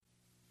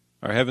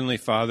Our Heavenly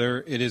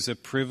Father, it is a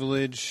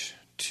privilege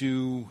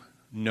to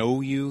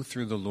know you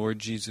through the Lord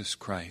Jesus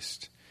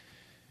Christ.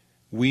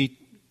 We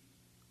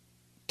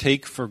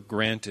take for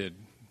granted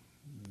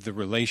the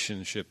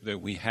relationship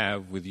that we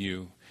have with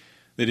you,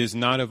 that is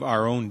not of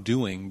our own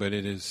doing, but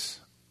it is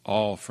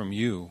all from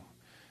you.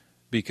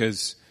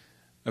 Because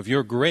of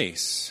your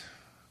grace,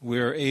 we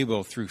are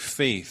able, through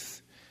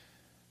faith,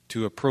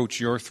 to approach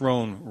your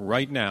throne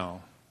right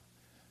now,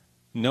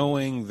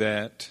 knowing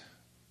that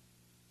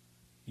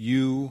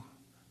you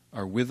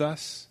are with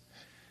us.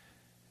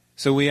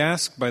 So we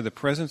ask by the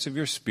presence of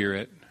your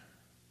Spirit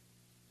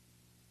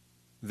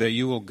that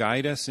you will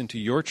guide us into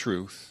your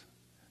truth,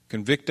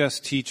 convict us,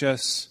 teach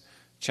us,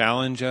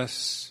 challenge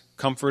us,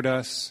 comfort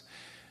us,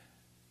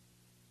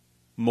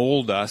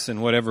 mold us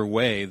in whatever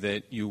way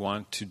that you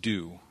want to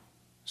do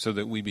so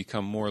that we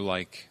become more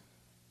like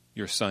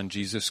your Son,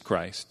 Jesus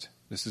Christ.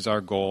 This is our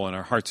goal and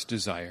our heart's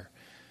desire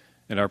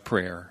and our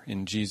prayer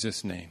in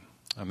Jesus' name.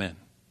 Amen.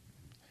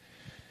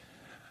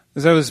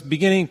 As I was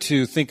beginning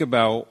to think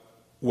about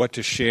what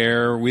to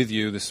share with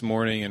you this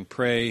morning and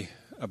pray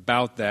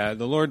about that,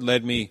 the Lord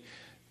led me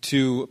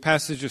to a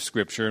passage of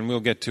Scripture, and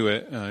we'll get to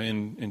it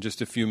in just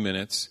a few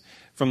minutes,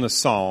 from the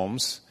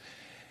Psalms.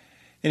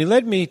 And He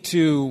led me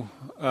to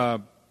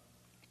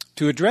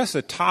address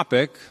a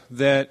topic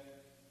that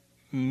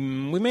we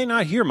may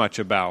not hear much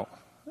about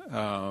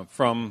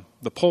from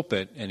the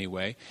pulpit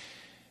anyway.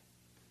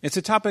 It's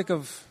a topic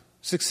of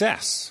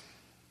success,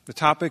 the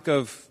topic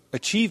of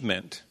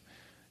achievement,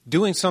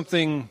 doing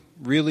something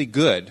really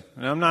good.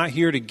 And I'm not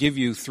here to give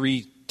you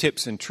 3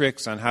 tips and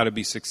tricks on how to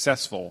be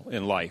successful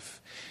in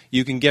life.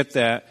 You can get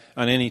that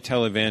on any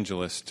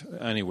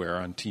televangelist anywhere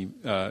on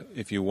TV,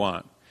 if you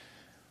want.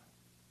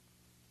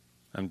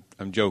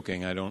 I'm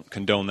joking. I don't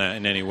condone that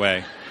in any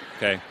way.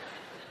 Okay.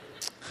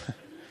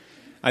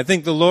 I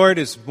think the Lord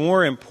is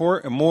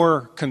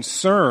more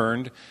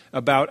concerned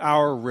about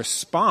our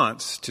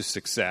response to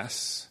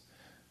success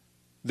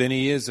than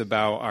He is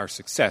about our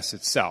success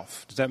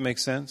itself. Does that make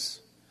sense?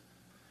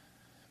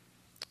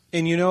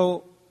 And you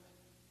know,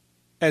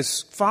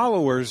 as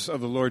followers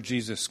of the Lord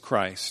Jesus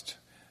Christ,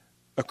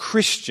 a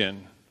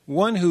Christian,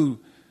 one who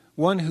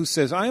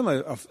says, I am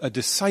a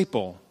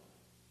disciple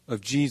of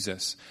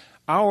Jesus,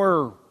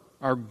 our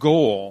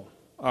goal,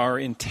 our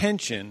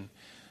intention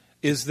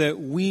is that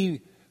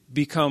we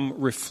become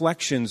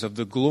reflections of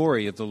the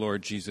glory of the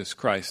Lord Jesus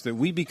Christ, that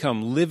we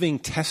become living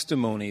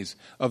testimonies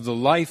of the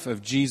life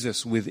of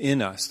Jesus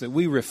within us, that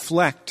we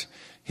reflect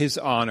His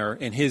honor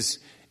and His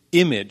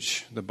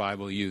image. The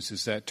Bible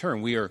uses that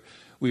term. We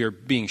are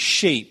being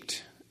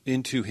shaped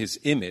into His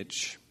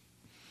image.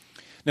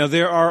 Now,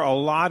 there are a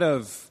lot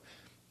of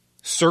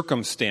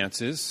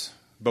circumstances,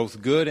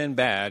 both good and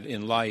bad,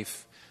 in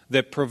life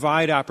that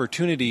provide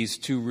opportunities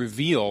to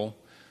reveal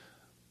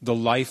the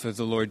life of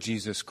the Lord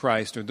Jesus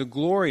Christ or the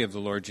glory of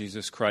the Lord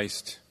Jesus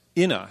Christ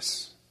in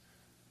us.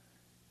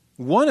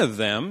 One of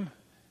them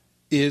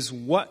is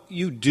what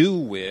you do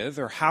with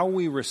or how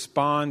we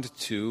respond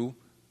to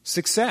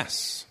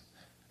success,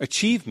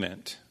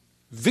 achievement,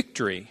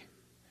 victory,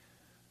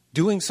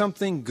 doing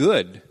something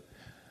good.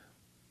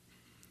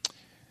 A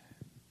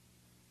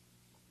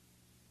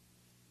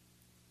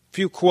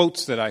few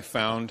quotes that I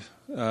found.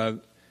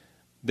 They're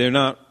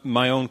not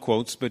my own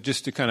quotes, but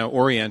just to kind of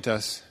orient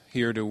us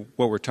here to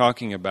what we're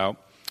talking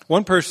about.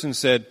 One person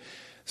said,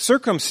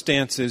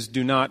 "Circumstances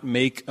do not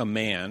make a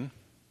man,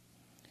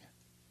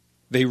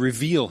 they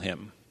reveal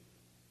him."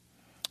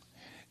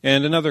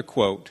 And another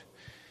quote,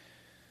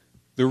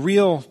 "The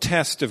real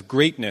test of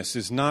greatness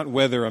is not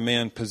whether a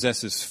man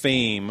possesses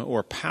fame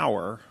or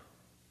power,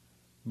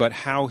 but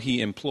how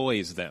he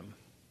employs them."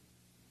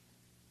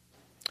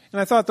 And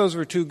I thought those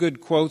were 2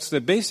 good quotes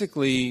that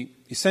basically,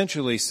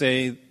 essentially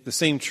say the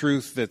same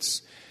truth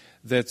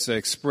that's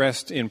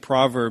expressed in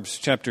Proverbs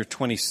chapter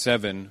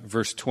 27,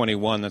 verse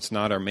 21. That's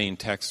not our main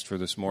text for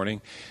this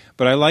morning.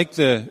 But I like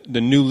the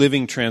New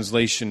Living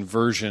Translation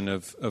version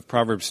of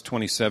Proverbs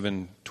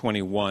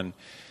 27:21. It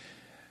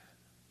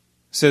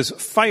says,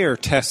 "Fire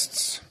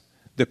tests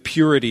the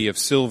purity of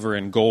silver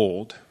and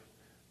gold,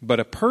 but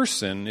a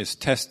person is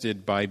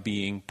tested by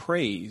being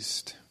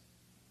praised."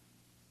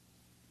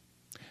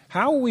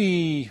 How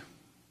we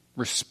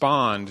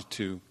respond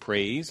to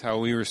praise, how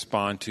we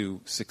respond to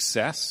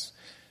success,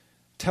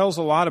 tells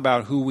a lot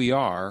about who we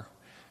are.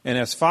 And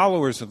as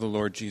followers of the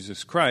Lord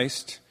Jesus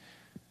Christ,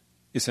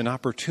 it's an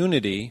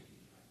opportunity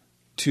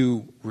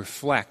to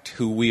reflect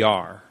who we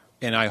are.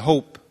 And I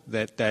hope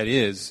that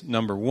is,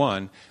 number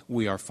one,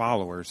 we are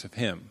followers of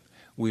Him.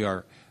 We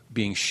are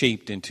being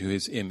shaped into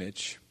His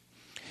image.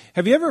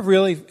 Have you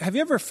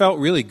ever felt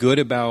really good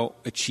about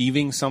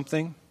achieving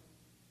something?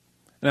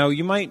 Now,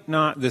 you might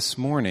not this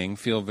morning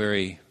feel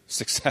very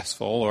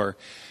successful or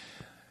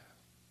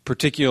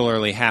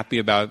particularly happy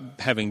about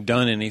having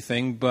done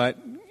anything, but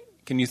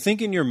can you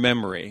think in your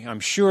memory?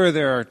 I'm sure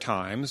there are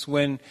times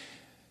when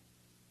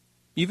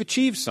you've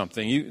achieved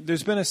something.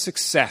 There's been a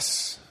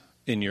success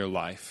in your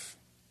life.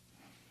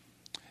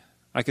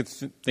 I could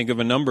think of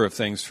a number of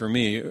things for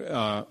me.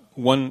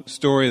 One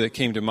story that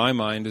came to my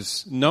mind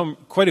is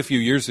quite a few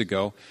years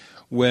ago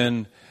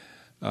when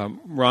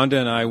Rhonda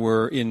and I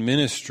were in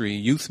ministry,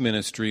 youth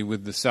ministry,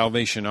 with the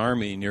Salvation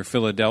Army near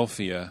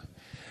Philadelphia.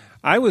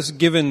 I was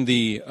given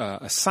the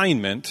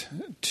assignment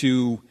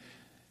to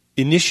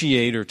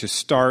initiate or to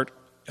start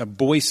a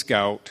Boy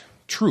Scout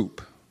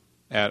troop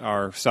at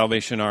our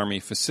Salvation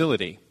Army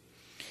facility.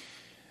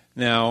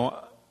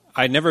 Now,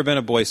 I'd never been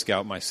a Boy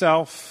Scout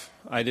myself.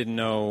 I didn't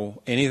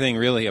know anything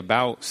really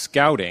about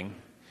scouting.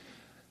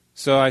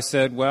 So I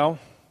said, well,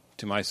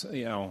 to myself,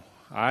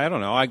 I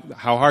don't know,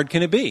 how hard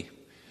can it be?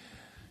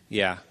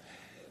 Yeah.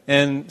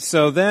 And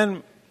so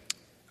then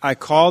I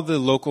called the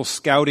local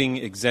scouting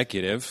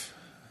executive,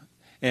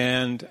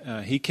 and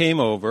he came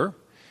over,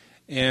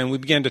 and we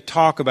began to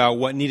talk about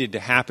what needed to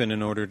happen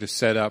in order to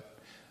set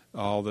up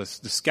all the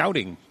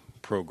scouting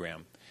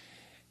program.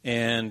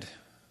 And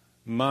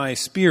my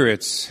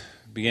spirits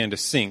began to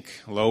sink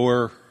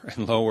lower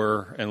and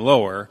lower and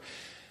lower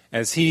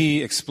as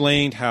he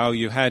explained how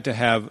you had to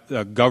have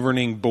a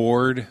governing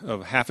board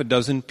of half a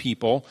dozen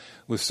people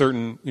with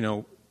certain,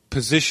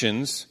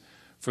 positions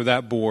for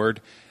that board.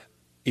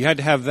 You had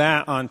to have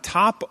that on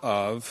top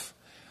of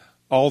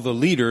all the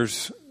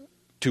leaders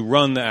to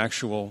run the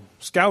actual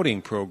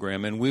scouting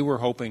program. And we were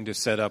hoping to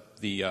set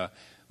up the,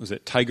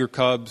 Tiger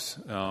Cubs,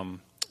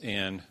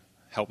 and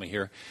help me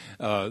here,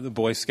 the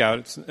Boy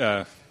Scouts,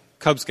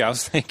 Cub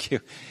Scouts, thank you.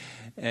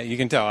 You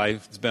can tell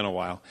it's been a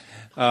while.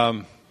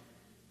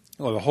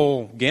 The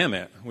whole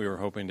gamut we were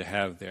hoping to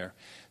have there.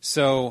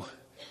 So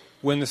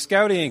when the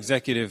scouting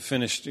executive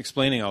finished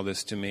explaining all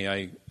this to me,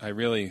 I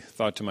really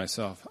thought to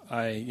myself,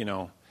 I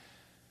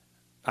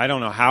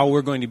don't know how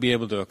we're going to be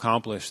able to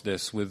accomplish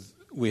this.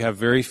 We have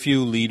very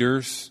few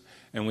leaders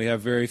and we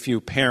have very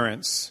few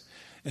parents,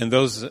 and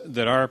those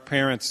that are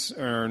parents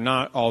are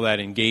not all that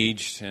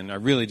engaged, and I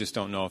really just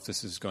don't know if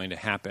this is going to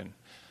happen.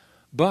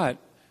 But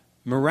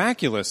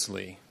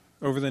miraculously,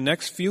 over the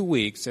next few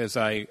weeks, as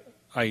I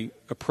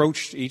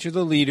approached each of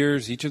the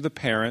leaders, each of the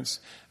parents,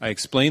 I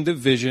explained the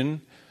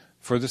vision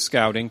for the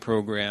scouting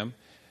program.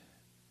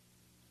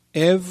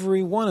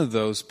 Every one of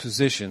those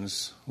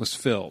positions was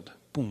filled.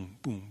 Boom,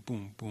 boom,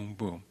 boom, boom,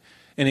 boom.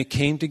 And it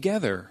came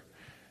together.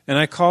 And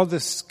I called the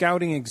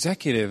scouting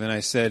executive and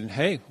I said,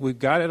 hey, we've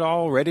got it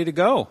all ready to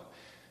go.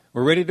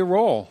 We're ready to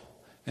roll.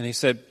 And he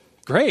said,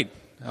 great,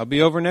 I'll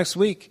be over next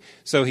week.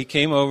 So he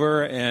came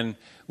over and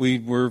we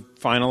were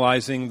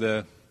finalizing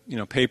the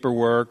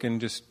paperwork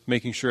and just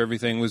making sure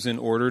everything was in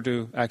order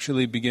to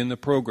actually begin the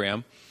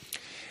program.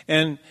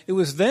 And it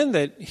was then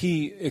that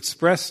he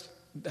expressed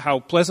how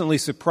pleasantly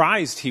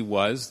surprised he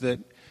was that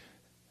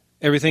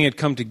everything had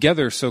come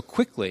together so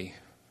quickly.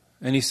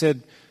 And he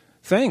said,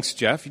 thanks,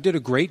 Jeff, you did a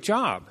great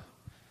job.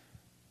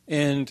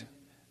 And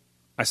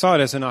I saw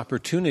it as an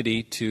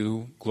opportunity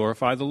to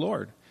glorify the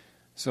Lord.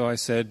 So I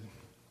said,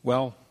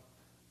 well,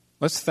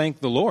 let's thank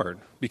the Lord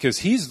because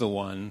he's the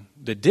one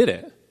that did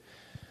it.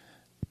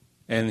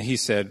 And he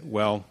said,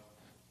 well,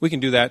 we can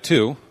do that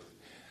too,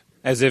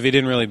 as if he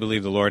didn't really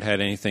believe the Lord had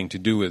anything to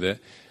do with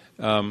it.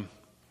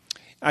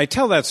 I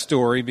tell that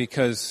story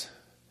because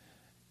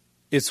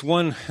it's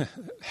one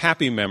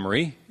happy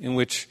memory in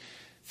which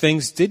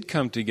things did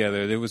come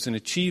together. There was an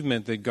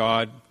achievement that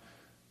God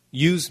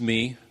used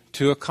me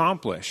to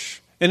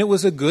accomplish, and it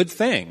was a good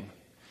thing.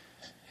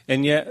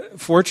 And yet,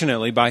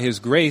 fortunately, by His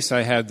grace,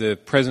 I had the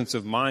presence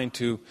of mind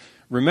to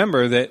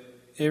remember that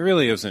it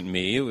really isn't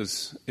me. It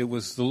was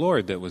the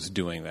Lord that was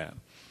doing that.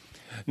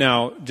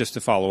 Now, just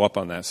to follow up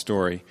on that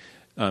story,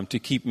 to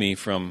keep me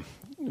from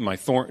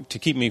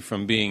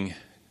being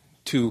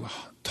too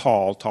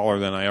taller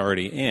than I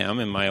already am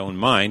in my own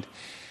mind,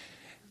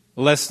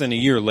 less than a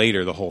year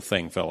later, the whole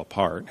thing fell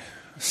apart.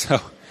 So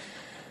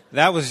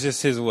that was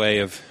just His way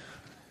of,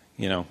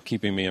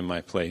 keeping me in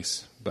my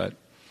place. But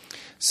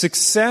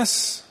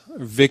success,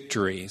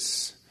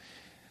 victories,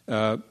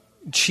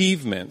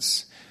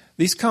 achievements,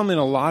 these come in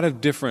a lot of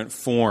different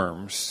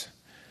forms.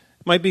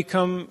 It might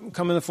come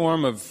in the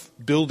form of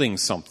building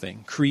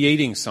something,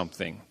 creating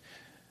something,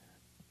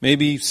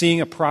 maybe seeing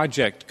a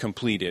project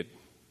completed,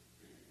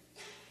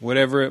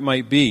 whatever it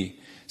might be,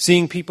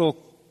 seeing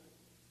people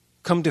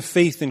come to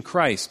faith in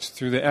Christ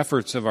through the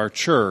efforts of our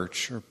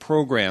church or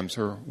programs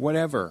or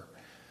whatever.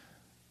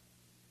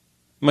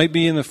 It might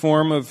be in the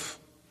form of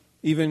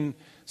even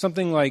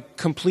something like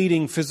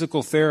completing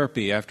physical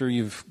therapy after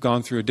you've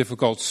gone through a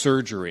difficult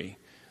surgery.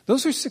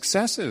 Those are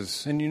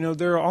successes, and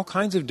there are all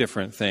kinds of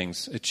different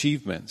things,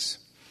 achievements.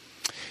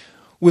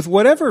 With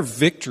whatever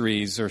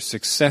victories or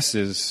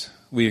successes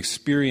we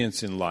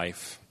experience in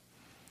life,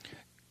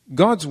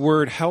 God's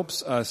Word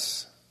helps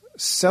us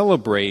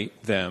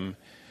celebrate them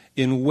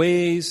in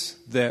ways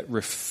that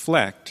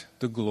reflect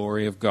the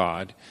glory of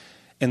God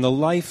and the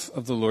life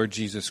of the Lord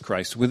Jesus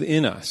Christ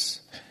within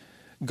us.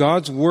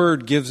 God's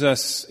Word gives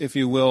us, if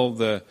you will,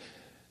 the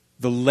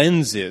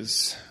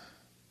lenses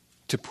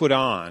to put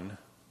on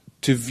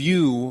to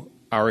view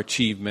our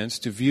achievements,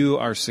 to view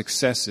our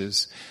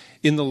successes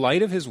in the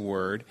light of His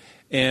Word,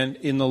 and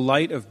in the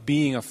light of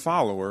being a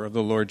follower of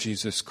the Lord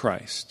Jesus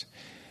Christ.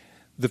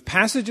 The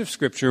passage of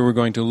Scripture we're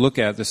going to look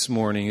at this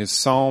morning is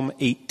Psalm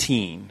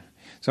 18.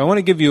 So I want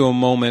to give you a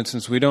moment,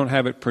 since we don't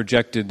have it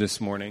projected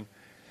this morning,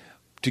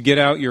 to get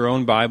out your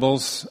own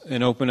Bibles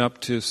and open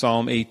up to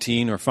Psalm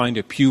 18 or find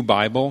a pew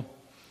Bible.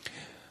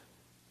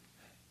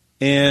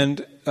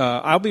 And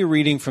I'll be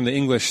reading from the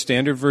English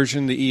Standard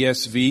Version, the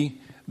ESV.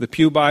 The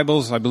pew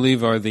Bibles, I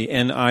believe, are the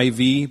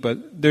NIV,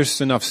 but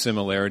there's enough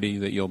similarity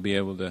that you'll be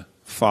able to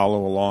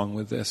follow along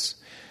with this.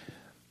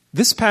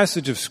 This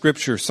passage of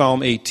Scripture,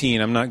 Psalm 18,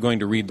 I'm not going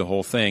to read the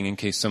whole thing in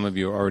case some of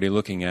you are already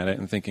looking at it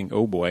and thinking,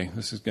 oh boy,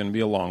 this is going to be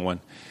a long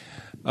one.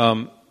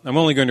 I'm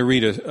only going to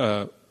read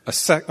a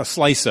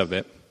slice of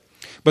it.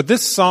 But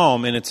this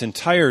psalm in its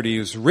entirety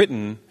is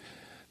written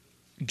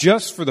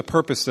just for the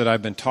purpose that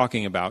I've been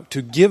talking about,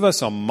 to give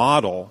us a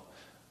model,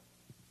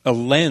 a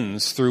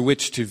lens through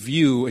which to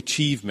view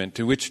achievement,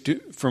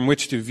 from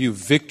which to view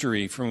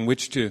victory, from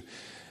which to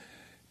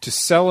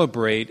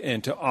celebrate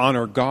and to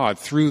honor God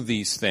through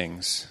these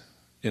things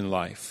in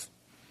life.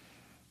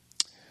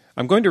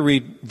 I'm going to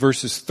read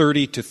verses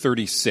 30 to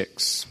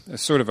 36, a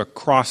sort of a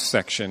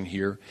cross-section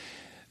here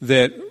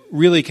that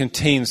really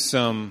contains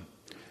the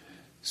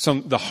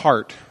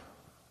heart,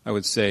 I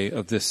would say,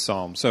 of this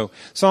psalm. So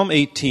Psalm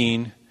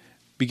 18,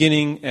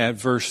 beginning at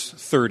verse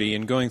 30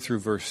 and going through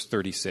verse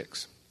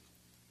 36.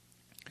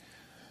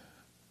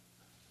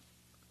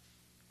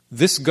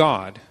 This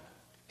God,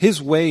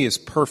 his way is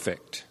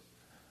perfect.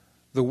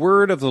 The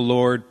word of the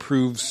Lord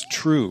proves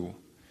true.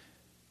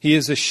 He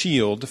is a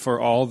shield for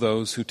all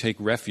those who take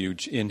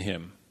refuge in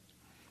him.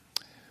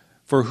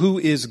 For who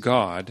is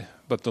God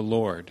but the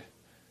Lord?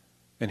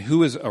 And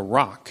who is a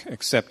rock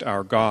except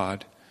our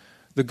God?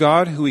 The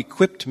God who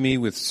equipped me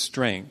with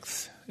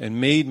strength and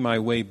made my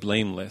way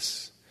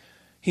blameless.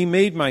 He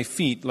made my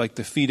feet like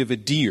the feet of a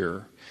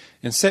deer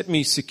and set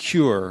me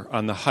secure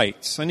on the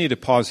heights. I need to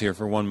pause here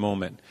for one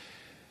moment.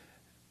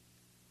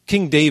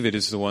 King David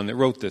is the one that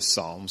wrote this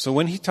psalm. So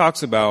when he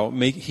talks about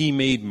he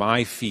made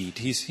my feet,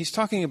 he's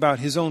talking about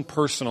his own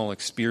personal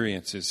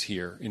experiences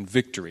here in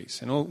victories.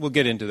 And we'll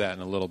get into that in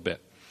a little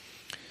bit.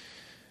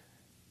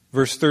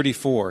 Verse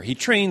 34, he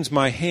trains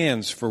my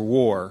hands for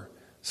war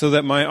so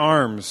that my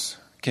arms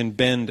can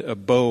bend a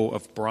bow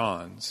of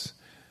bronze.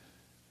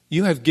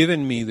 You have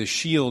given me the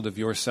shield of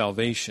your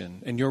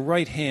salvation, and your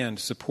right hand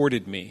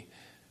supported me,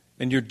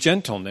 and your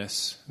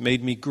gentleness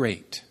made me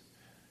great.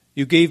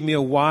 You gave me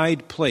a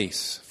wide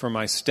place for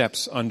my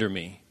steps under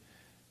me,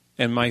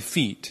 and my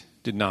feet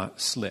did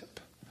not slip.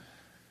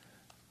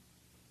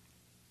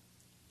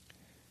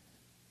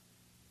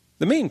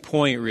 The main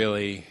point,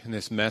 really, in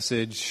this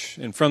message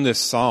and from this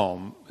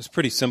psalm is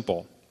pretty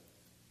simple.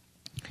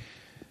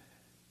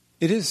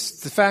 It is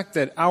the fact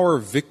that our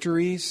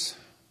victories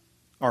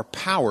are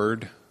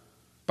powered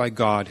by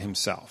God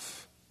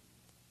himself.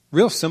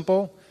 Real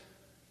simple,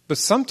 but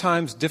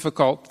sometimes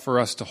difficult for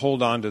us to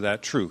hold on to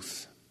that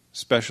truth,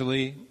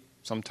 especially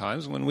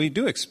sometimes when we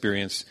do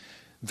experience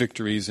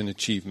victories and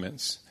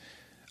achievements.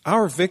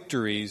 Our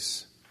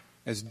victories,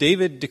 as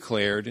David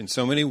declared in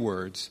so many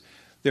words,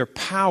 they're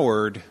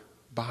powered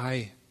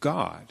by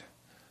God.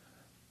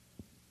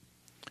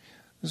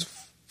 There's a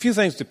few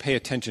things to pay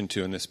attention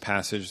to in this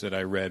passage that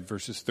I read,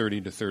 verses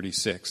 30 to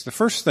 36. The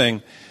first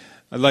thing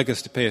I'd like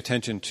us to pay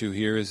attention to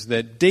here is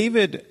that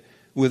David,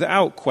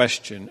 without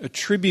question,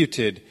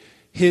 attributed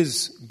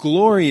his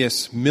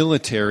glorious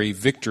military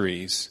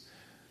victories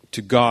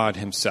to God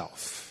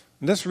himself.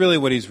 And that's really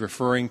what he's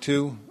referring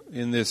to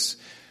in this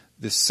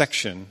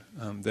section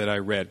that I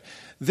read.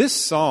 This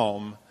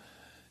psalm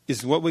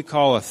is what we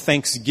call a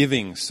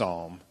thanksgiving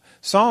psalm.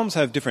 Psalms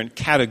have different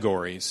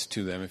categories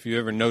to them, if you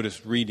ever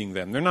noticed reading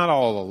them. They're not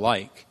all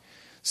alike.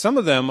 Some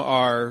of them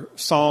are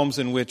psalms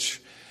in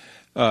which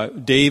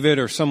David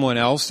or someone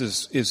else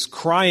is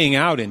crying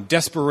out in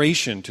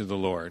desperation to the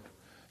Lord.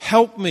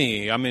 Help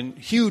me, I'm in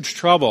huge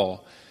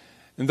trouble.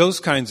 And those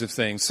kinds of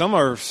things. Some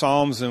are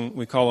psalms, and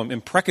we call them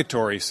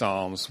imprecatory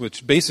psalms,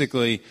 which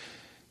basically,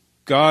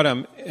 God,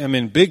 I'm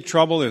in big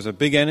trouble, there's a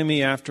big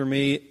enemy after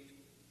me,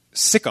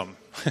 sick 'em.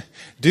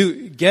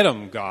 Get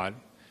 'em, God.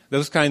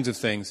 Those kinds of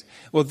things.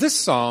 Well, this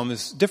psalm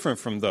is different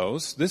from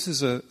those. This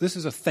is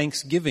a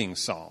thanksgiving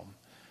psalm.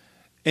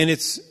 And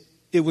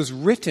it was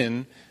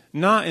written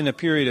not in a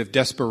period of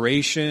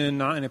desperation,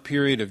 not in a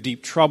period of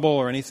deep trouble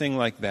or anything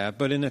like that,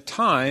 but in a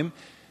time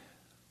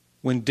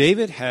when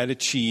David had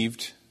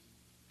achieved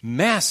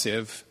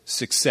massive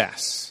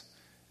success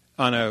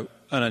on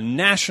a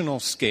national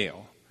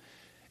scale.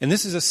 And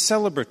this is a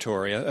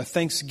celebratory, a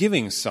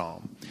thanksgiving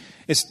psalm.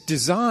 It's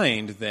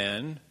designed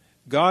then,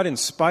 God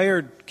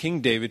inspired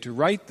King David to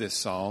write this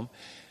psalm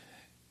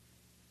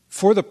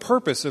for the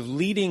purpose of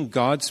leading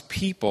God's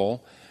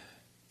people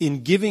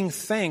in giving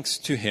thanks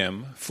to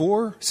him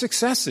for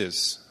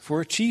successes,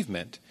 for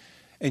achievement.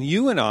 And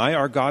you and I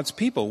are God's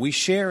people. We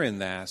share in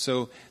that.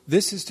 So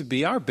this is to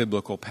be our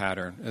biblical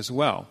pattern as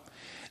well.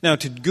 Now,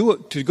 to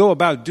go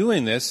about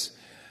doing this,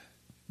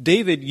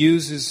 David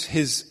uses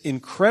his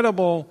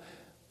incredible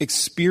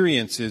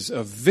experiences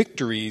of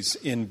victories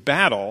in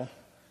battle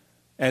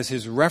as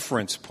his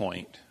reference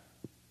point.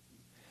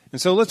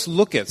 And so let's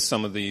look at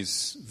some of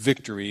these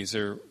victories,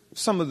 or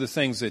some of the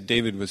things that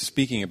David was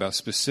speaking about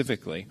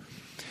specifically.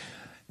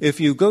 If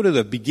you go to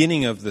the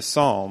beginning of the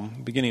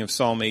psalm, beginning of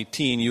Psalm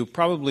 18, you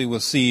probably will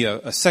see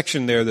a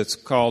section there that's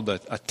called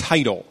a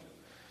title.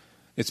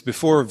 It's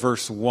before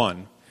verse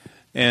 1.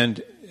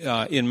 And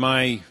in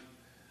my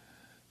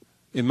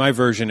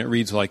version, it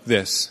reads like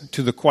this: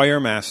 To the choir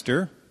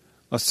master,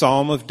 a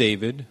psalm of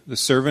David, the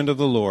servant of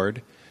the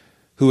Lord,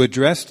 who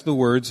addressed the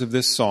words of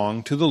this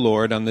song to the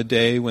Lord on the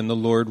day when the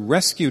Lord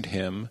rescued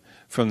him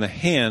from the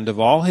hand of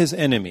all his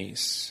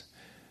enemies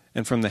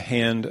and from the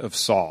hand of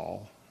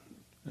Saul.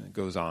 And it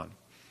goes on.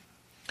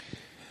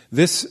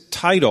 This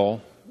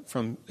title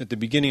from at the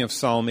beginning of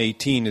Psalm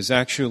 18 is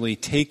actually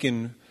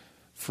taken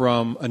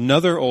from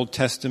another Old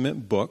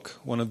Testament book,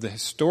 one of the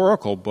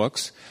historical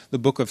books, the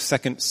book of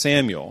 2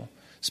 Samuel,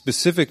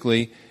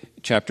 specifically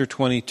chapter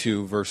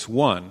 22, verse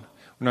 1.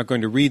 We're not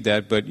going to read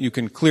that, but you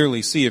can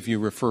clearly see if you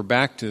refer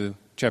back to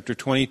chapter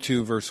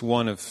 22, verse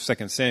 1 of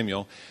 2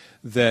 Samuel,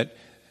 that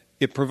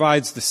it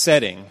provides the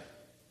setting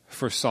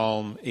for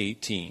Psalm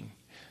 18.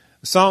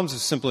 The Psalms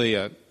is simply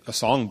a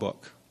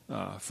songbook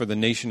for the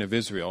nation of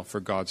Israel, for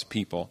God's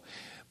people.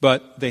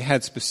 But they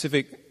had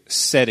specific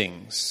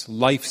settings,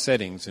 life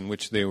settings in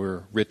which they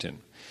were written.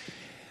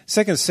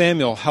 2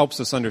 Samuel helps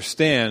us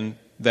understand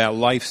that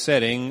life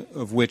setting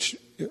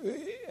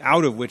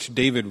out of which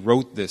David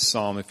wrote this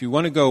psalm. If you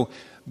want to go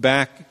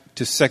back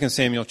to 2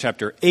 Samuel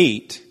chapter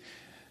 8,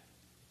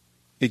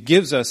 it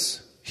gives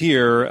us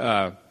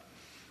here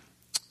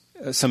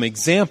some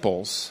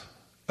examples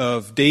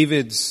of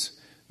David's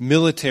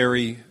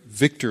military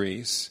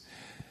victories,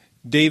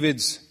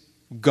 David's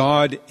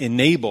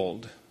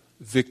God-enabled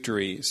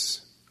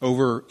victories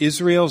over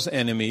Israel's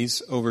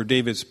enemies, over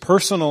David's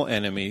personal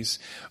enemies,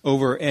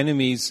 over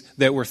enemies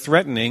that were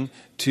threatening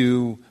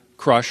to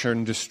crush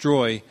and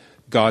destroy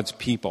God's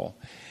people.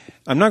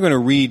 I'm not going to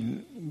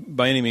read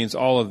by any means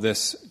all of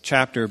this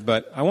chapter,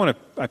 but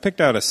I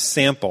picked out a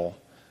sample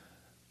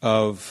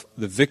of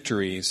the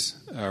victories,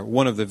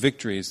 one of the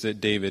victories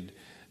that David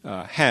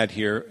had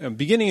here,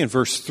 beginning in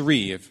verse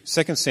 3 of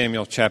 2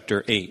 Samuel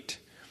chapter 8.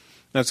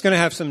 Now, it's going to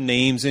have some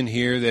names in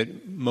here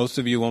that most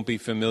of you won't be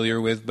familiar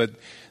with, but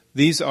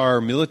these are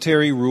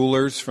military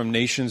rulers from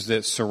nations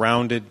that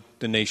surrounded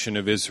the nation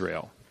of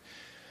Israel.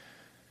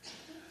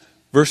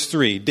 Verse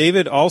 3,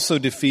 David also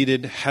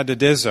defeated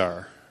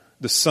Hadadezer,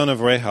 the son of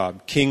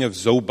Rehob, king of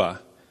Zobah,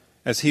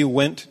 as he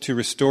went to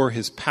restore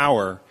his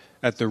power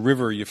at the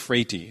river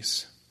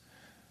Euphrates.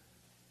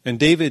 And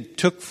David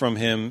took from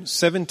him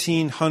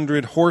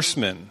 1,700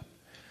 horsemen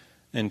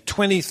and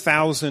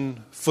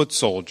 20,000 foot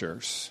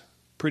soldiers.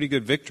 Pretty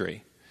good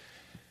victory.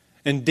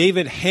 And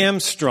David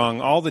hamstrung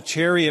all the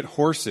chariot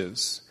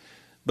horses,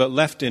 but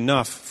left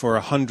enough for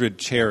 100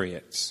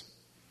 chariots.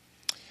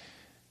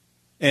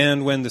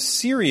 And when the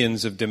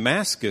Syrians of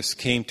Damascus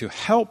came to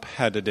help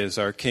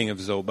Hadadezer, king of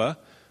Zobah,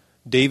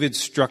 David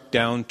struck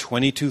down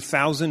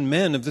 22,000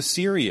 men of the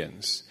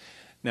Syrians.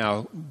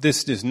 Now,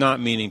 this is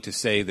not meaning to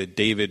say that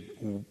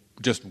David,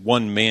 just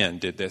one man,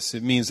 did this.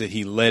 It means that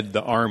he led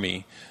the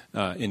army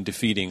in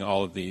defeating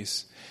all of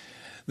these.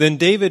 Then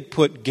David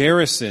put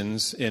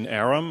garrisons in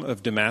Aram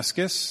of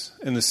Damascus,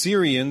 and the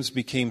Syrians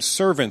became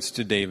servants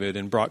to David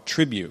and brought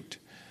tribute.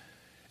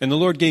 And the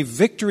Lord gave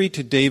victory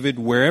to David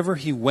wherever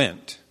he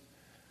went.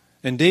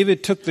 And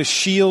David took the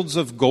shields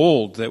of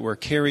gold that were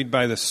carried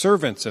by the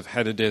servants of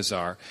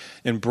Hadadezer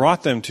and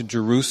brought them to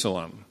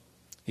Jerusalem.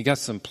 He got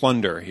some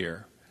plunder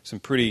here, some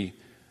pretty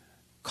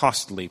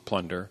costly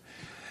plunder.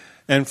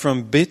 And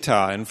from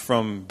Betah and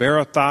from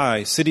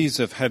Berothai, cities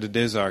of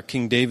Hadadezer,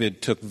 King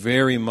David took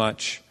very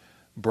much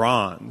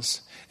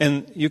bronze.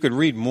 And you could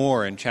read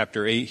more in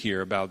chapter 8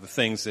 here about the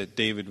things that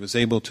David was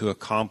able to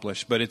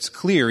accomplish. But it's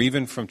clear,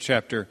 even from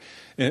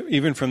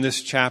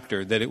this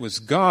chapter, that it was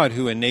God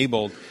who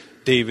enabled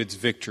David's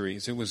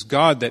victories. It was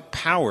God that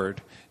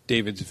powered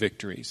David's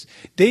victories.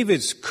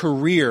 David's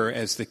career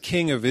as the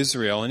king of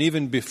Israel, and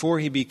even before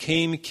he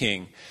became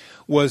king,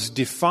 was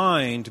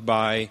defined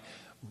by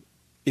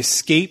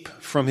escape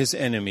from his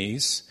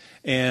enemies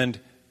and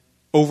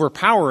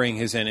overpowering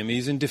his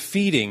enemies and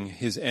defeating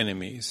his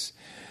enemies.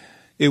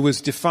 It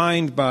was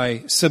defined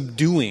by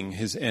subduing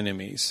his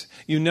enemies.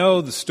 You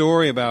know the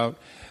story about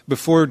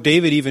before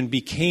David even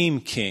became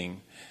king,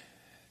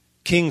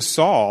 King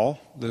Saul,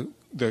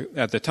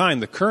 at the time,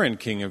 the current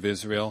king of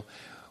Israel,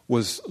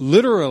 was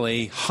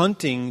literally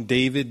hunting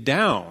David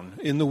down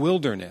in the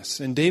wilderness.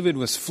 And David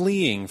was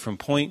fleeing from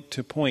point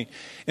to point.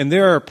 And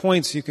there are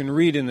points you can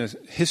read in the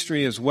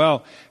history as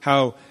well,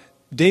 how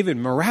David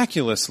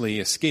miraculously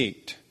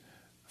escaped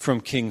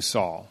from King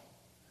Saul.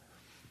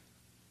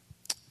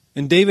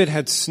 And David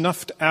had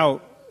snuffed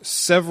out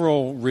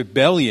several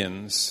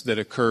rebellions that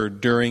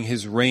occurred during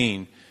his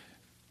reign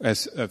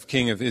as of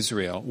king of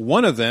Israel.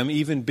 One of them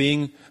even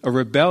being a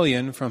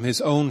rebellion from his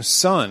own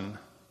son,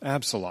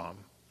 Absalom.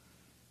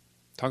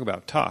 Talk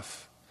about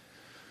tough.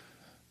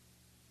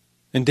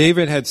 And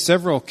David had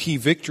several key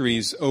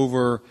victories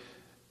over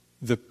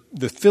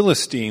the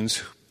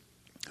Philistines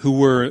who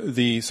were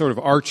the sort of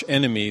arch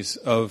enemies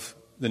of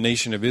the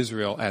nation of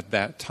Israel at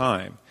that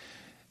time,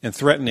 and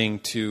threatening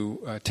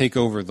to take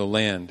over the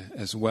land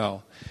as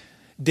well.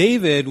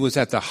 David was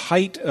at the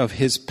height of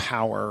his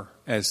power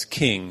as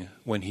king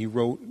when he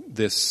wrote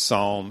this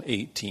Psalm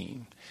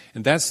 18.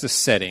 And that's the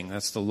setting,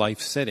 that's the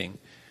life setting.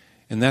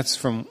 And that's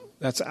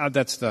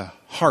the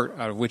heart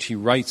out of which he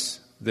writes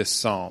this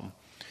psalm.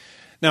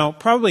 Now,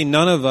 probably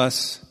none of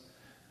us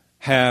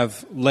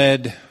have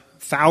led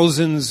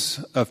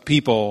thousands of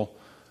people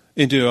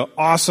into an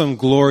awesome,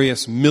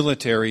 glorious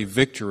military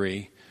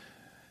victory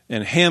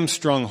and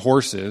hamstrung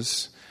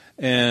horses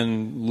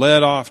and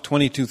led off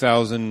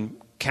 22,000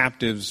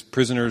 captives,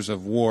 prisoners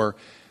of war.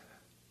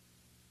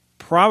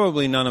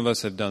 Probably none of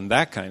us have done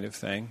that kind of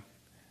thing.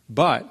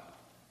 But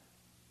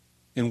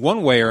in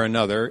one way or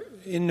another,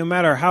 no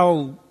matter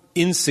how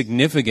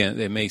insignificant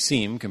it may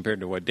seem compared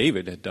to what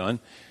David had done,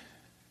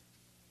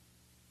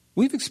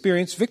 we've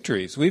experienced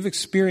victories. We've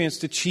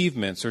experienced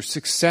achievements or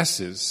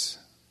successes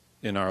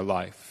in our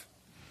life.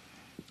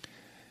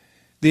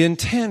 The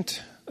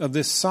intent of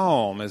this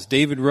psalm, as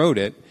David wrote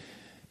it,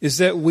 is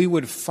that we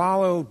would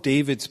follow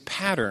David's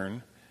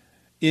pattern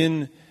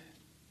in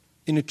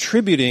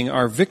attributing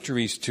our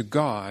victories to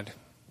God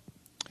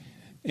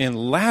and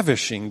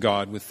lavishing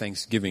God with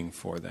thanksgiving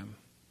for them.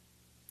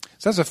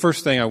 So that's the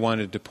first thing I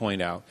wanted to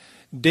point out.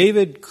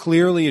 David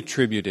clearly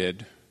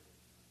attributed,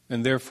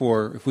 and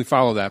therefore, if we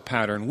follow that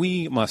pattern,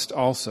 we must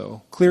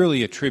also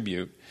clearly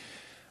attribute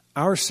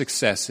our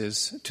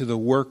successes to the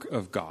work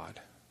of God.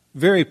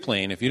 Very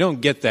plain. If you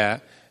don't get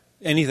that,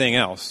 anything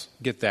else,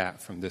 get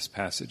that from this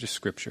passage of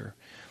Scripture.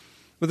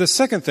 But the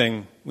second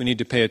thing we need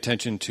to pay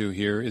attention to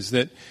here is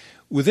that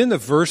within the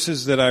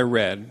verses that I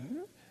read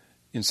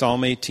in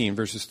Psalm 18,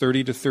 verses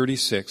 30 to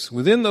 36,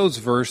 within those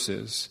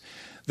verses,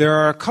 there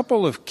are a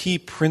couple of key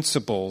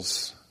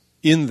principles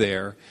in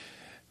there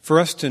for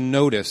us to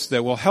notice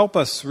that will help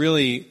us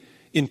really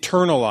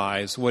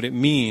internalize what it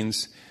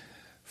means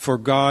for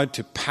God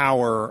to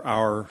power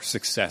our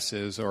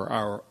successes or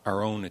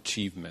our own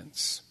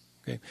achievements.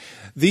 Okay?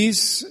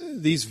 These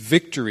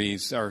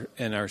victories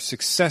and our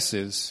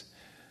successes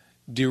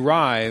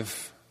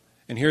derive,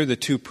 and here are the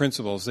two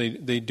principles,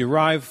 they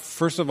derive,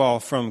 first of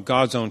all, from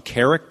God's own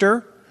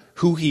character,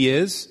 who He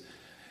is,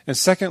 and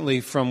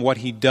secondly, from what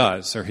He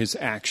does or His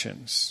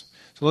actions.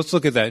 So let's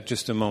look at that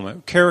just a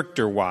moment.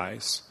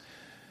 Character-wise,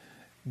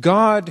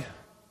 God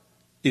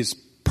is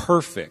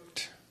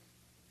perfect.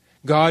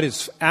 God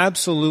is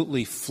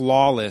absolutely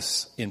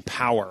flawless in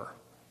power.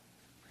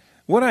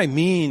 What I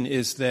mean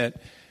is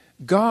that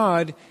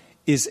God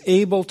is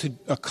able to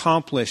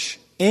accomplish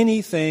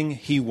anything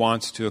He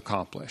wants to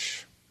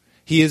accomplish.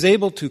 He is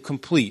able to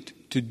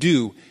complete, to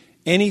do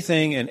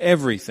anything and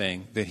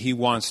everything that He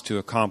wants to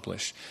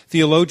accomplish.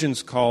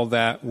 Theologians call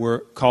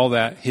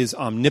that His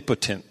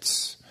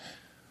omnipotence.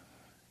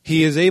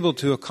 He is able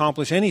to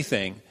accomplish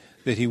anything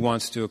that He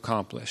wants to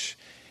accomplish.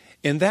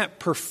 And that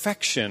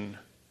perfection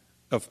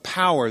of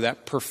power,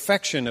 that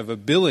perfection of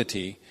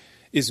ability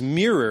is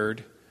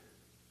mirrored,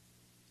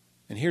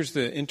 and here's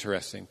the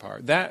interesting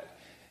part, that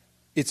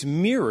it's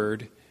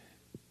mirrored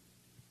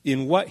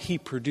in what He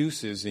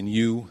produces in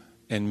you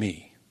and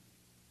me.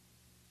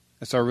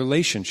 That's our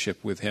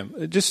relationship with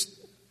Him. Just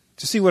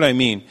to see what I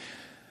mean,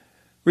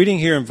 reading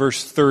here in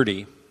verse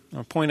 30,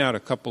 I'll point out a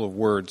couple of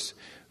words.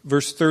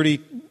 Verse 30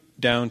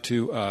 down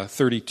to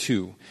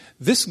 32.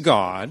 This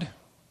God,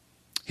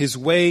 His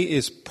way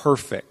is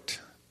perfect.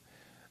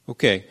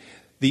 Okay,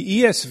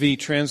 the ESV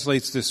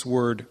translates this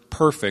word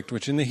perfect,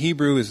 which in the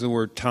Hebrew is the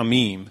word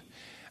tamim.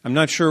 I'm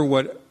not sure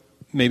what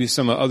maybe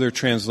some other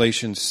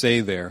translations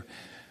say there,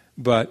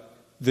 but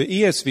the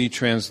ESV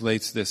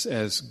translates this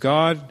as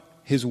God,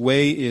 His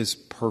way is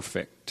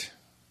perfect.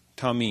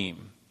 Tamim.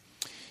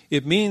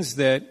 It means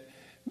that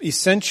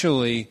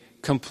essentially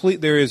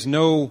there is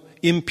no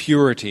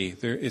impurity.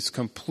 It's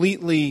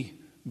completely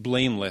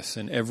blameless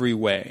in every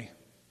way.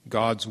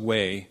 God's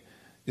way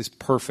is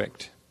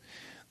perfect.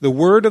 The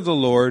word of the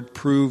Lord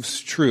proves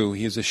true.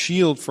 He is a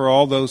shield for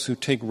all those who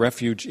take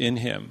refuge in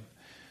Him.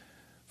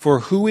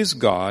 For who is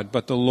God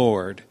but the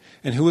Lord?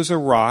 And who is a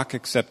rock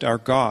except our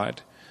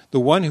God?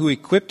 The one who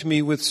equipped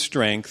me with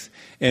strength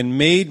and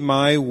made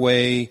my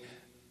way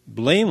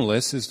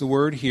blameless is the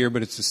word here,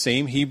 but it's the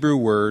same Hebrew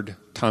word,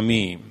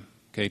 tamim.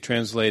 Okay,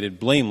 translated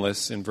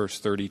blameless in verse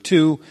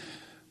 32,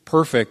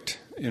 perfect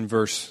in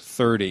verse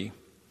 30.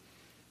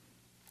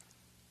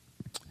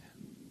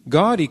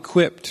 God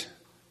equipped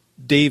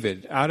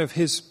David out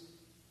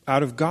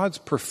of God's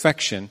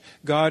perfection.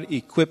 God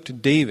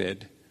equipped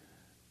David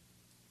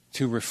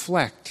to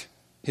reflect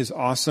His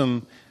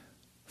awesome,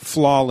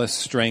 flawless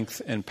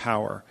strength and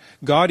power.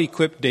 God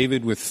equipped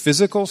David with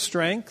physical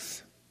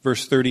strength,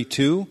 verse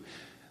 32.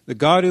 The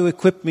God who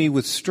equipped me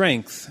with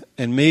strength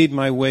and made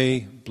my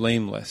way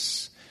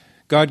blameless.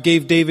 God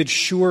gave David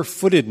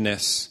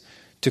sure-footedness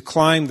to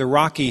climb the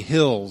rocky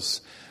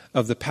hills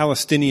of the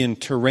Palestinian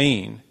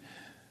terrain.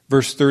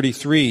 Verse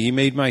 33, He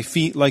made my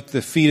feet like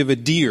the feet of a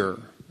deer.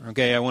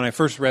 Okay, when I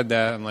first read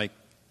that, I'm like,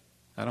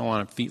 I don't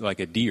want feet like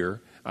a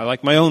deer. I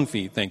like my own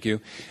feet, thank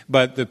you.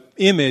 But the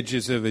image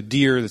is of a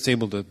deer that's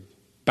able to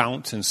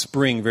bounce and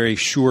spring very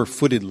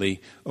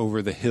sure-footedly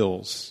over the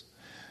hills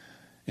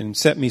and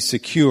set me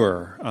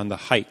secure on the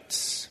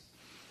heights.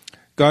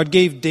 God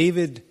gave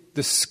David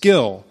the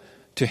skill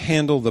to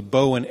handle the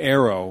bow and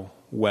arrow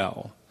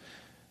well.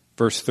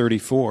 Verse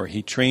 34,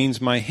 he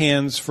trains my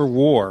hands for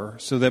war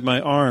so that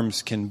my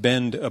arms can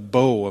bend a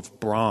bow of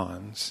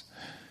bronze.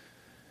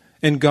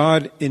 And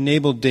God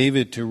enabled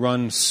David to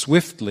run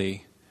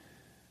swiftly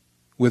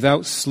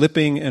without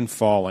slipping and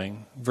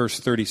falling. Verse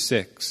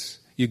 36,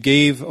 you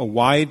gave a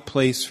wide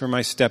place for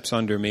my steps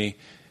under me,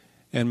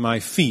 and my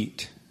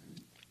feet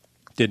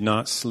did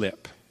not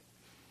slip.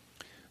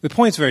 The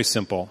point's very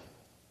simple,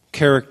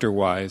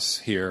 character-wise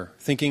here,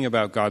 thinking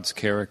about God's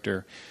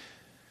character.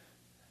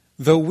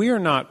 Though we are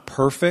not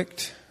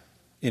perfect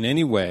in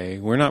any way,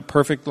 we're not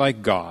perfect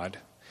like God,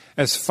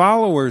 as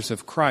followers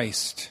of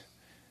Christ,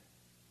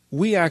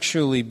 we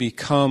actually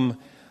become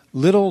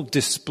little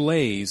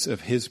displays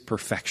of his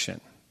perfection.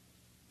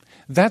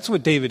 That's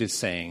what David is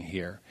saying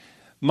here.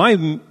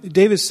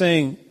 David's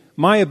saying,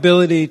 my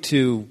ability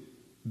to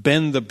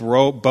bend the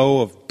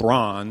bow of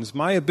bronze,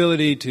 my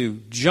ability to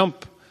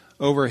jump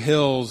over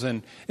hills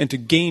and to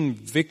gain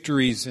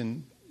victories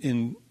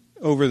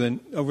over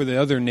the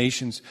other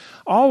nations,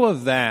 all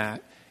of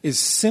that is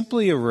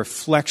simply a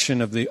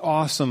reflection of the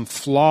awesome,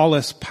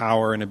 flawless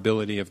power and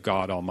ability of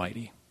God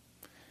Almighty.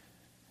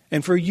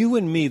 And for you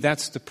and me,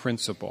 that's the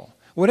principle.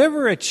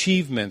 Whatever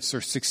achievements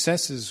or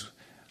successes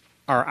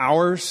are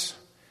ours,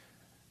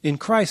 in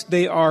Christ,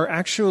 they are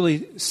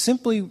actually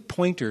simply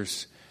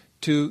pointers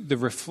to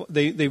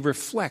they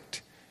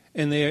reflect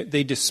and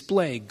they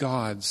display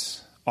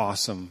God's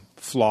awesome,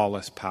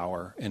 flawless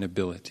power and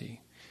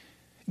ability.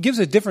 It gives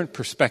a different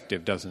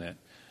perspective, doesn't it,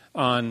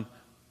 on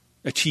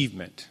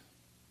achievement.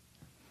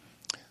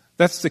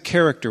 That's the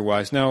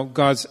character-wise. Now,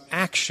 God's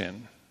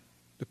action,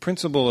 the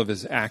principle of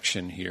his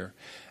action here.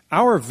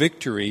 Our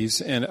victories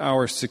and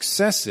our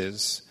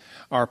successes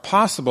are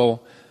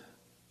possible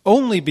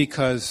only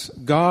because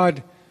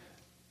God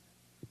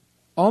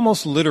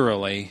almost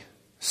literally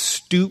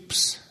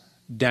stoops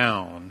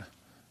down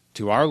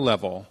to our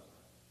level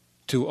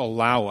to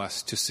allow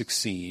us to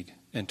succeed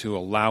and to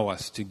allow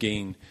us to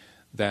gain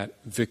that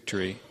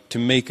victory, to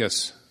make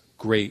us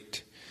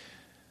great.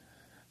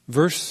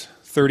 Verse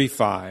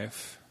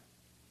 35,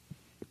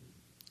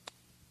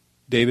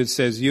 David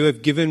says, you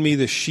have given me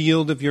the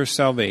shield of your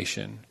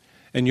salvation,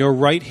 and your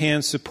right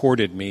hand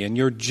supported me, and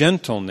your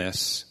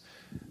gentleness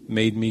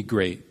made me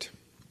great.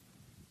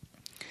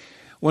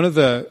 One of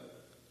the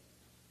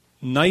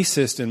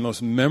nicest and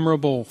most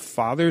memorable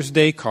Father's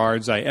Day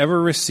cards I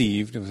ever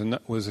received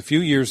was a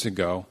few years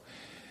ago.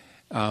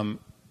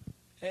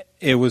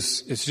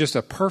 It's just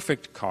a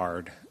perfect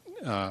card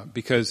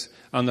because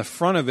on the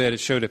front of it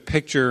showed a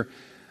picture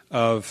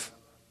of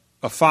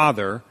a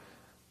father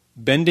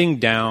bending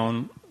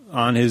down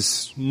on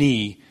his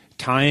knee,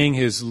 tying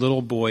his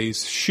little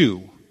boy's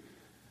shoe.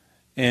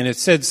 And it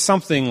said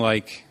something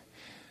like,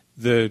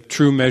 the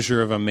true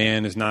measure of a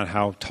man is not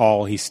how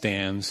tall he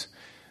stands,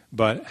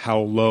 but how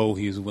low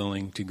he's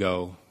willing to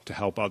go to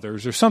help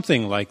others, or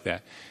something like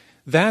that.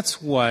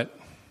 That's what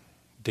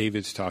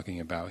David's talking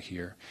about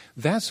here.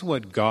 That's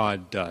what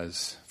God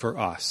does for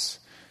us,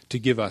 to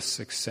give us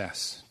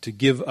success, to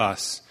give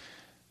us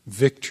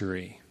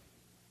victory.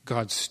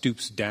 God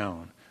stoops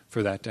down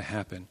for that to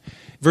happen.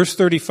 Verse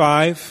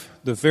 35,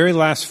 the very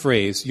last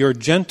phrase, your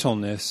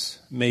gentleness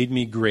made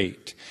me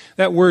great.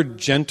 That word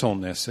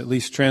gentleness, at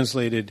least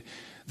translated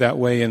that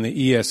way in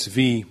the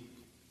ESV,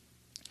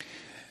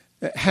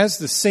 has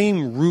the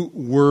same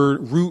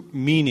root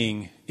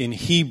meaning in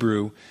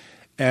Hebrew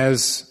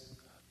as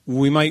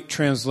we might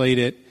translate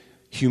it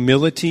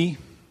humility,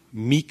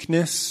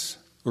 meekness,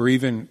 or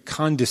even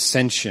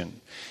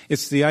condescension.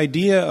 It's the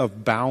idea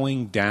of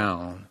bowing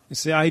down.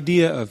 It's the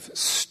idea of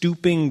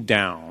stooping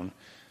down.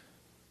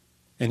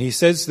 And he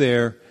says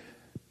there,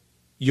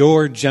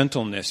 your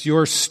gentleness,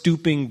 your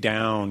stooping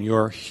down,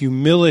 your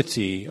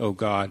humility, O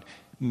God,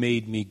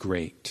 made me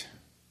great.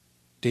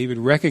 David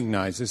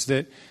recognizes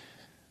that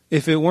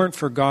if it weren't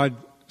for God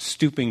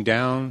stooping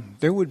down,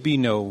 there would be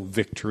no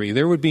victory.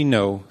 There would be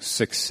no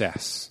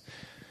success.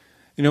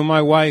 You know,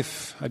 my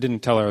wife, I didn't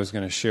tell her I was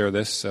going to share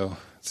this, so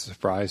it's a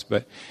surprise,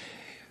 but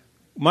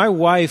my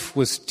wife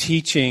was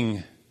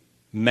teaching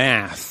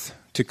math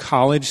to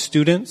college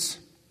students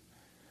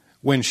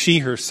when she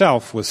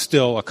herself was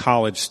still a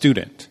college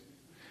student.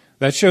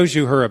 That shows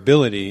you her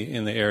ability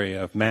in the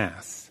area of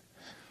math.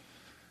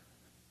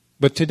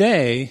 But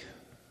today,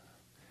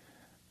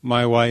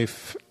 my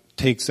wife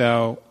takes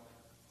out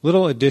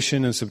little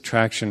addition and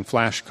subtraction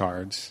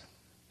flashcards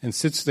and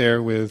sits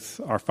there with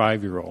our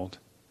 5-year-old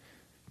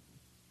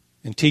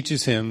and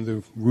teaches him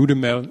the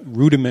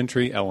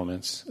rudimentary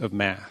elements of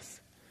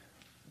math.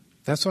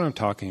 That's what I'm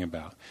talking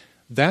about.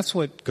 That's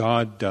what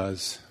God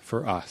does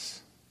for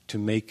us to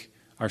make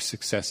our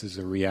successes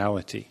a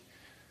reality.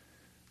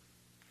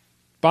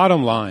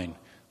 Bottom line,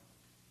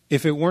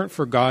 if it weren't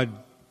for God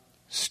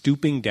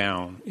stooping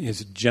down,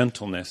 his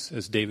gentleness,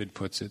 as David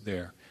puts it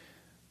there,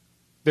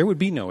 there would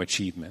be no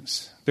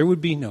achievements. There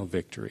would be no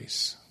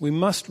victories. We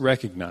must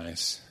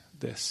recognize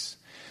this.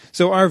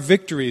 So our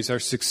victories, our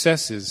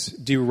successes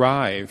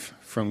derive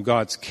from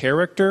God's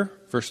character,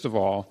 first of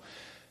all,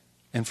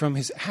 and from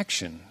his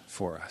action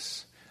for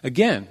us.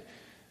 Again,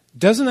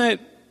 doesn't that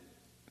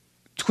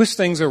twist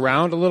things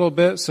around a little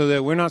bit so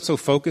that we're not so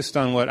focused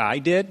on what I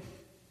did?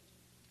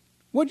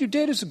 What you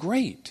did is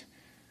great.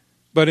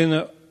 But in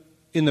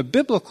the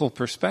biblical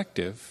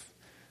perspective,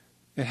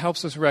 it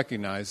helps us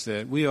recognize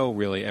that we owe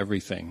really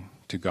everything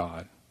to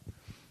God.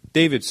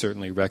 David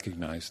certainly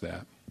recognized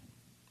that.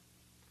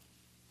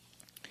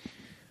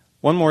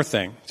 One more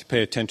thing to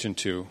pay attention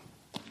to,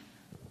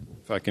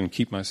 if I can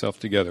keep myself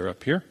together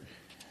up here.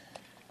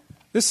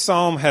 This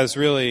psalm has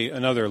really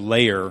another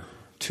layer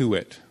to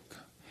it.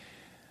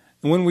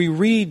 And when we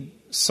read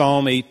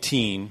Psalm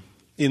 18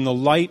 in the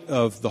light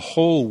of the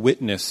whole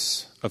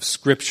witness of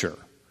Scripture,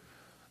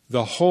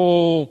 the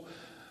whole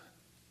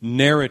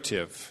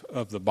narrative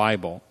of the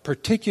Bible,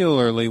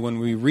 particularly when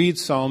we read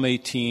Psalm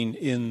 18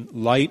 in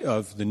light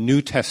of the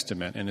New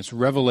Testament and its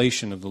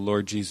revelation of the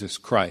Lord Jesus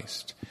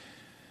Christ,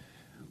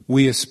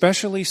 we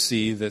especially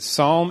see that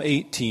Psalm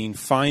 18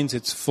 finds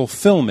its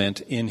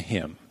fulfillment in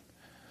him.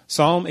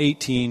 Psalm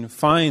 18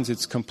 finds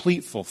its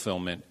complete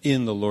fulfillment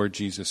in the Lord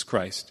Jesus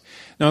Christ.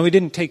 Now, we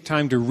didn't take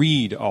time to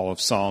read all of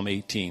Psalm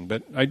 18,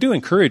 but I do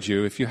encourage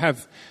you, if you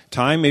have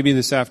time, maybe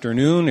this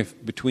afternoon,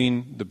 if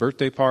between the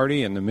birthday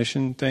party and the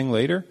mission thing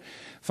later,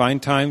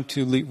 find time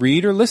to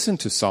read or listen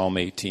to Psalm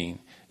 18.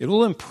 It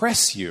will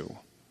impress you.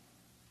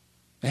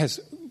 It has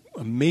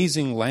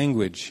amazing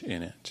language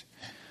in it.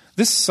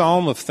 This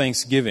psalm of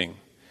thanksgiving,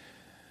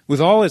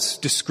 with all its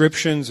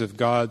descriptions of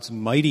God's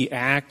mighty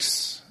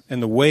acts,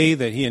 and the way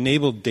that he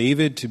enabled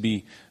David to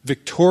be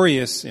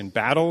victorious in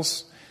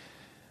battles,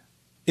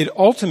 it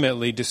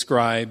ultimately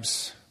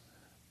describes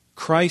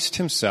Christ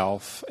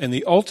himself and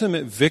the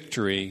ultimate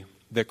victory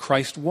that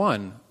Christ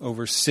won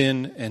over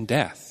sin and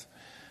death.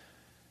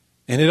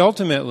 And it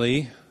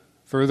ultimately,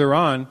 further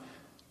on,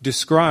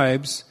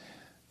 describes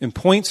and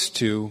points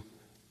to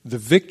the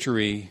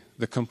victory,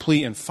 the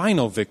complete and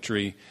final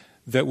victory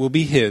that will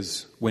be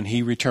his when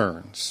he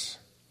returns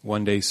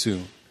one day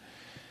soon.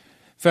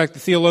 In fact,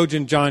 the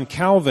theologian John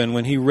Calvin,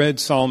 when he read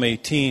Psalm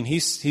 18, he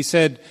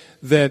said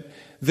that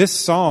this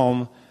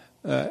psalm,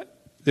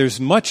 there's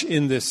much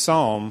in this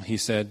psalm, he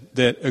said,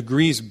 that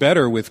agrees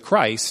better with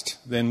Christ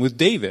than with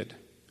David.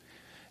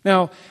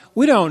 Now,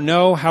 we don't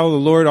know how the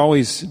Lord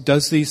always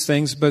does these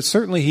things, but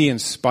certainly he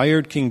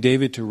inspired King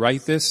David to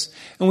write this,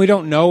 and we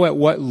don't know at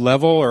what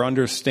level or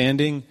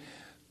understanding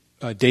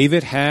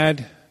David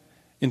had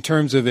in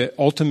terms of it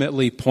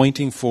ultimately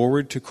pointing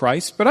forward to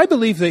Christ, but I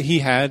believe that he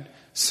had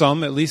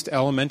some, at least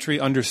elementary,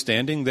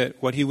 understanding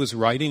that what he was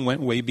writing went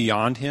way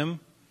beyond him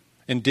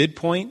and did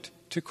point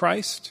to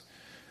Christ.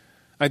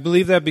 I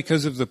believe that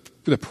because of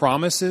the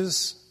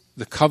promises,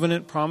 the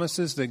covenant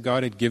promises that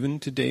God had given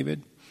to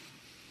David.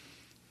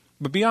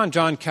 But beyond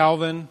John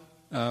Calvin,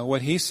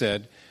 what he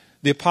said,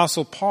 the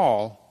Apostle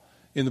Paul,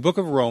 in the book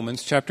of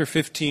Romans, chapter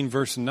 15,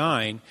 verse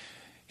 9,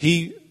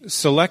 he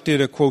selected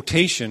a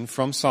quotation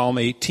from Psalm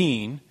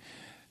 18,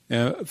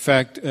 in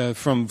fact,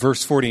 from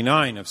verse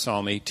 49 of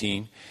Psalm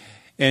 18,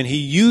 and he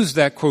used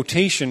that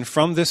quotation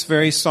from this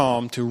very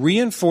psalm to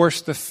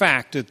reinforce the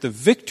fact that the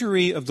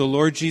victory of the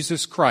Lord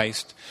Jesus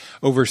Christ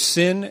over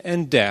sin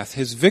and death,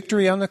 his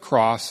victory on the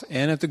cross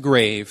and at the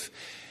grave,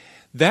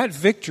 that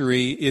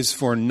victory is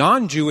for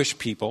non-Jewish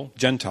people,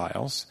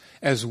 Gentiles,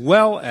 as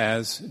well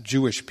as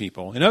Jewish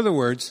people. In other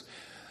words,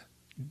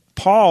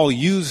 Paul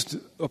used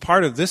a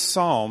part of this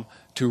psalm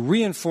to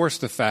reinforce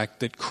the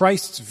fact that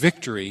Christ's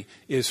victory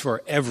is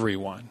for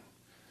everyone.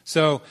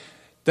 So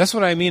that's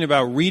what I mean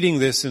about reading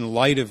this in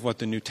light of what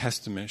the New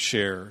Testament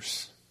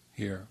shares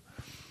here.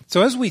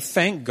 So as we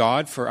thank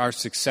God for our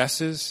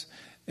successes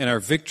and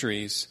our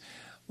victories,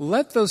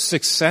 let those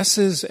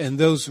successes and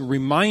those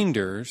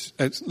reminders,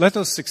 and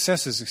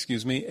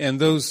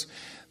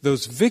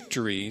those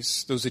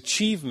victories, those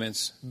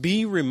achievements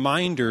be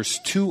reminders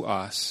to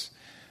us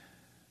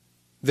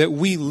that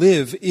we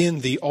live in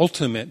the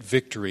ultimate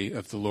victory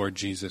of the Lord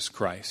Jesus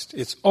Christ.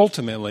 It's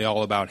ultimately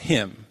all about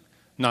him,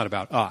 not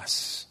about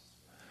us.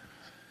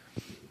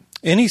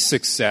 Any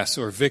success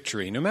or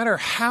victory, no matter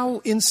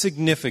how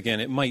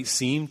insignificant it might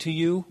seem to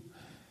you,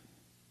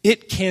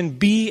 it can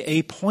be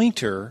a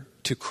pointer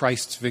to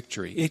Christ's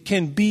victory. It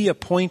can be a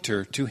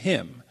pointer to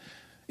him.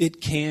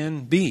 It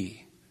can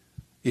be,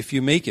 if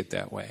you make it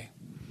that way.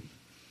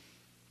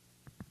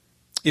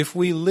 If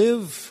we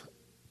live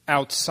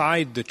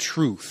outside the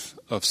truth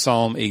of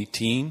Psalm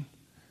 18,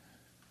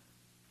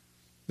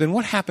 then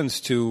what happens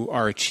to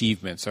our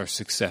achievements, our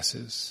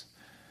successes?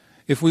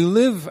 If we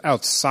live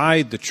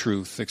outside the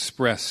truth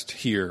expressed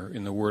here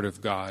in the Word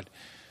of God,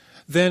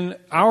 then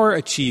our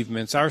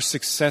achievements, our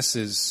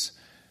successes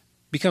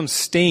become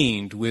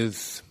stained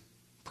with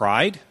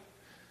pride,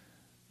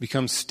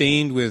 become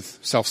stained with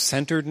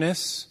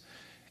self-centeredness,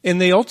 and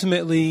they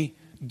ultimately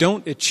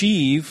don't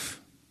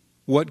achieve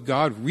what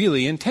God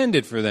really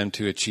intended for them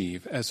to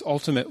achieve as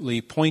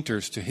ultimately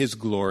pointers to his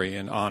glory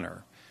and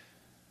honor.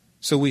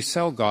 So we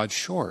sell God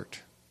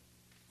short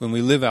when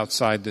we live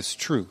outside this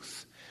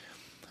truth.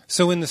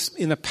 So in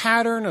the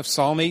pattern of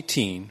Psalm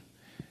 18,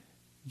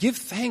 give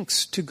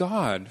thanks to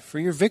God for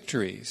your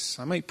victories.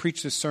 I might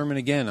preach this sermon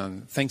again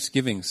on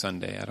Thanksgiving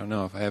Sunday. I don't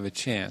know if I have a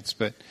chance,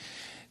 but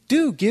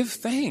do give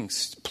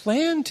thanks.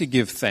 Plan to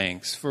give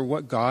thanks for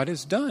what God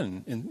has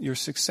done in your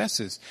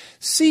successes.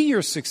 See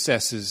your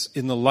successes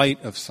in the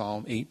light of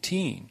Psalm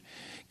 18.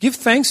 Give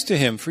thanks to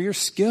Him for your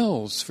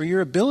skills, for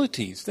your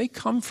abilities. They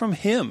come from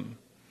Him.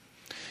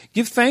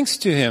 Give thanks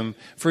to Him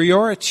for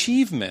your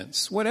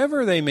achievements,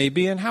 whatever they may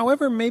be and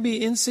however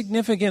maybe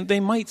insignificant they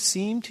might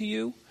seem to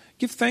you.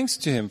 Give thanks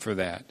to Him for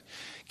that.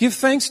 Give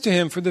thanks to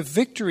Him for the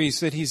victories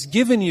that He's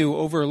given you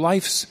over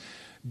life's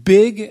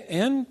big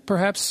and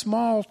perhaps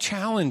small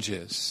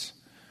challenges.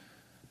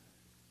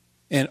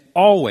 And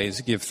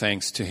always give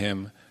thanks to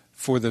Him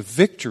for the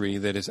victory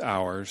that is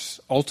ours,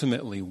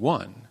 ultimately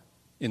won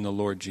in the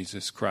Lord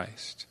Jesus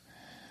Christ.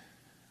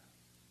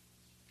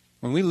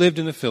 When we lived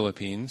in the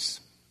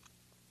Philippines,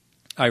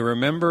 I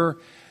remember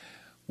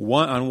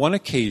on one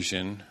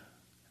occasion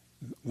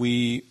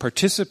we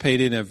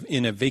participated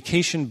in a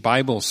vacation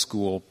Bible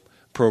school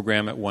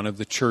program at one of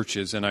the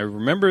churches. And I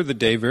remember the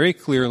day very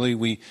clearly.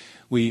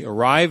 We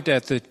arrived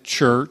at the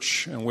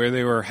church and where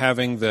they were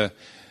having the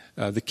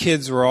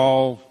kids were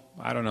all,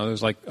 I don't know, there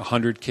was like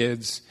 100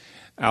 kids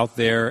out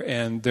there.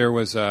 And there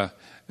was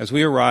as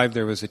we arrived,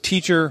 there was a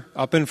teacher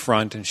up in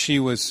front and she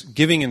was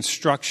giving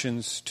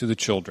instructions to the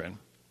children.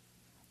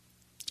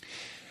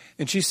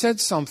 And she said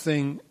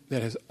something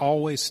that has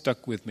always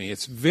stuck with me.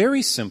 It's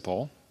very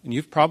simple, and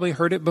you've probably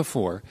heard it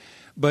before,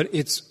 but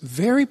it's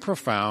very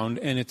profound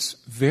and it's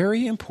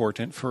very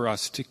important for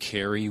us to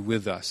carry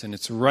with us. And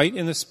it's right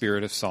in the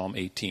spirit of Psalm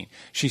 18.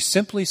 She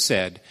simply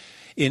said,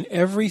 in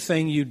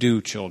everything you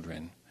do,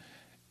 children,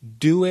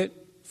 do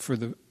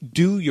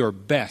your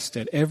best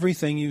at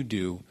everything you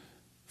do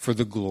for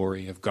the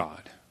glory of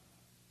God.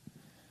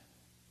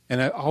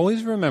 And I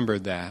always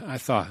remembered that. I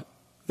thought,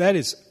 that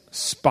is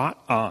spot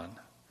on.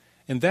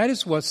 And that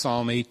is what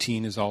Psalm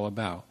 18 is all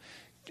about.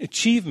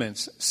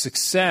 Achievements,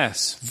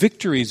 success,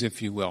 victories,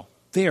 if you will.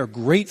 They are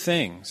great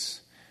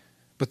things,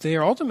 but they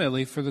are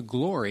ultimately for the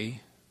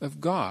glory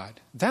of God.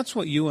 That's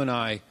what you and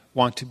I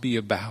want to be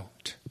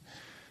about.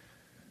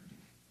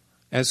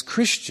 As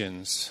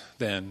Christians,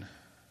 then,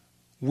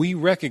 we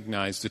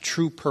recognize the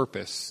true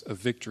purpose of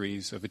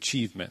victories, of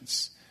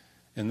achievements,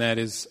 and that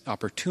is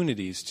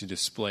opportunities to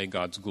display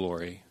God's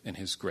glory and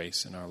His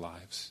grace in our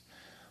lives.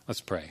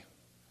 Let's pray.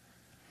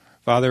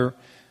 Father,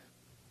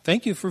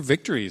 thank you for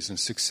victories and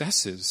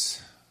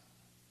successes.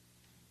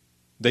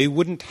 They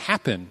wouldn't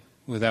happen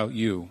without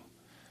you.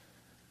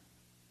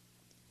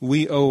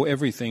 We owe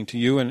everything to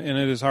you, and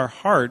it is our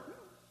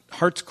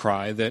heart's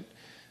cry that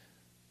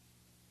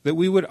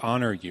we would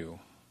honor you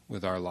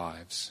with our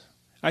lives.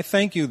 I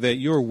thank you that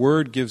your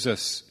word gives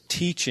us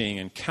teaching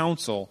and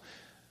counsel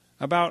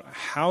about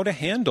how to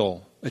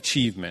handle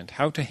achievement,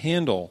 how to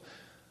handle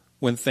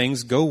when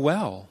things go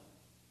well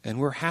and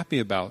we're happy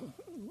about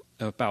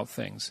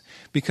things.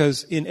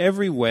 Because in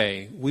every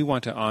way, we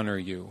want to honor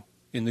you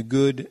in the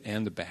good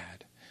and the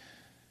bad.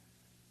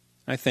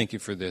 I thank you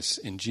for this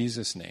in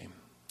Jesus' name.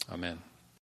 Amen.